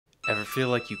Ever feel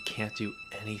like you can't do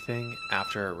anything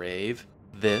after a rave?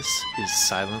 This is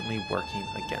silently working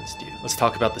against you. Let's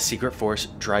talk about the secret force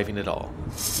driving it all,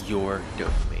 your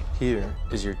dopamine. Here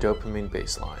is your dopamine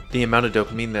baseline, the amount of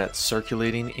dopamine that's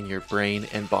circulating in your brain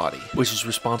and body, which is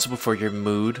responsible for your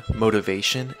mood,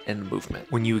 motivation, and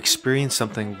movement. When you experience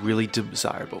something really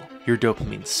desirable, your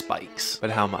dopamine spikes. But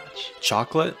how much?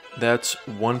 Chocolate? That's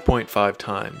 1.5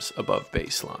 times above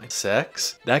baseline.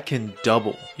 Sex? That can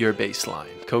double your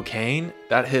baseline. Cocaine?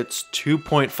 That hits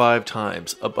 2.5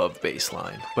 times above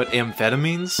baseline. But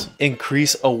amphetamines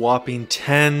increase a whopping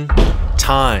 10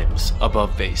 times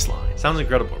above baseline. Sounds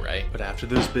incredible, right? But after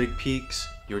those big peaks,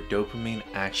 your dopamine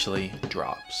actually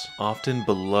drops, often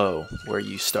below where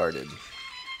you started.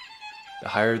 The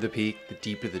higher the peak, the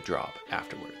deeper the drop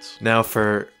afterwards. Now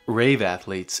for rave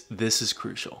athletes, this is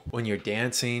crucial. When you're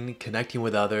dancing, connecting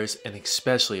with others, and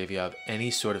especially if you have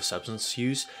any sort of substance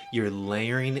use, you're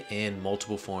layering in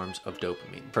multiple forms of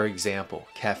dopamine. For example,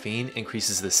 caffeine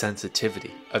increases the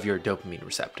sensitivity of your dopamine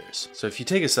receptors. So if you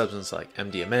take a substance like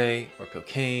MDMA or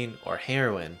cocaine or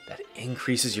heroin that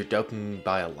increases your dopamine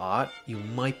by a lot, you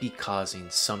might be causing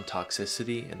some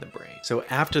toxicity in the brain. So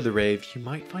after the rave, you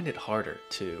might find it harder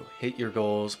to hit your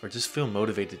goals or just feel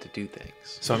motivated to do things.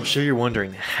 So I'm sure you're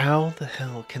wondering, how the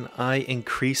hell can I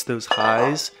increase those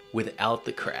highs without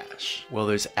the crash? Well,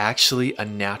 there's actually a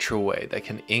natural way that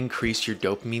can increase your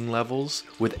dopamine levels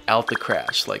without the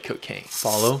crash, like cocaine.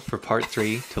 Follow for part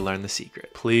 3 to learn the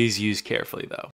secret. Please use carefully though.